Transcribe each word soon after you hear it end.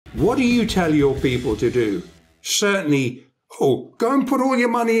What do you tell your people to do? Certainly, go and put all your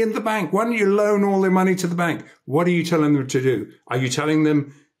money in the bank. Why don't you loan all their money to the bank? What are you telling them to do? Are you telling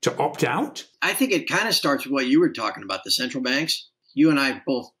them to opt out? I think it kind of starts with what you were talking about, the central banks. You and I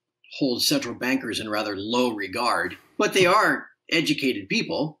both hold central bankers in rather low regard, but they are educated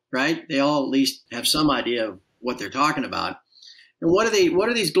people, right? They all at least have some idea of what they're talking about. And what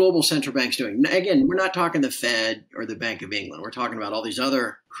are these global central banks doing? Again, we're not talking the Fed or the Bank of England. We're talking about all these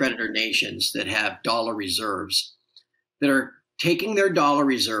other creditor nations that have dollar reserves that are taking their dollar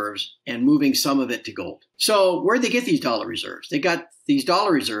reserves and moving some of it to gold. So where'd they get these dollar reserves? They got these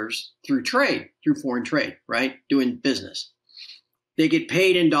dollar reserves through trade, through foreign trade, right? Doing business. They get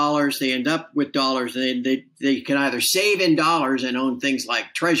paid in dollars. They end up with dollars. And they can either save in dollars and own things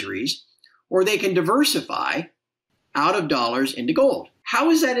like treasuries, or they can diversify out of dollars into gold. How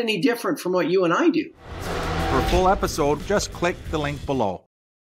is that any different from what you and I do? For a full episode, just click the link below.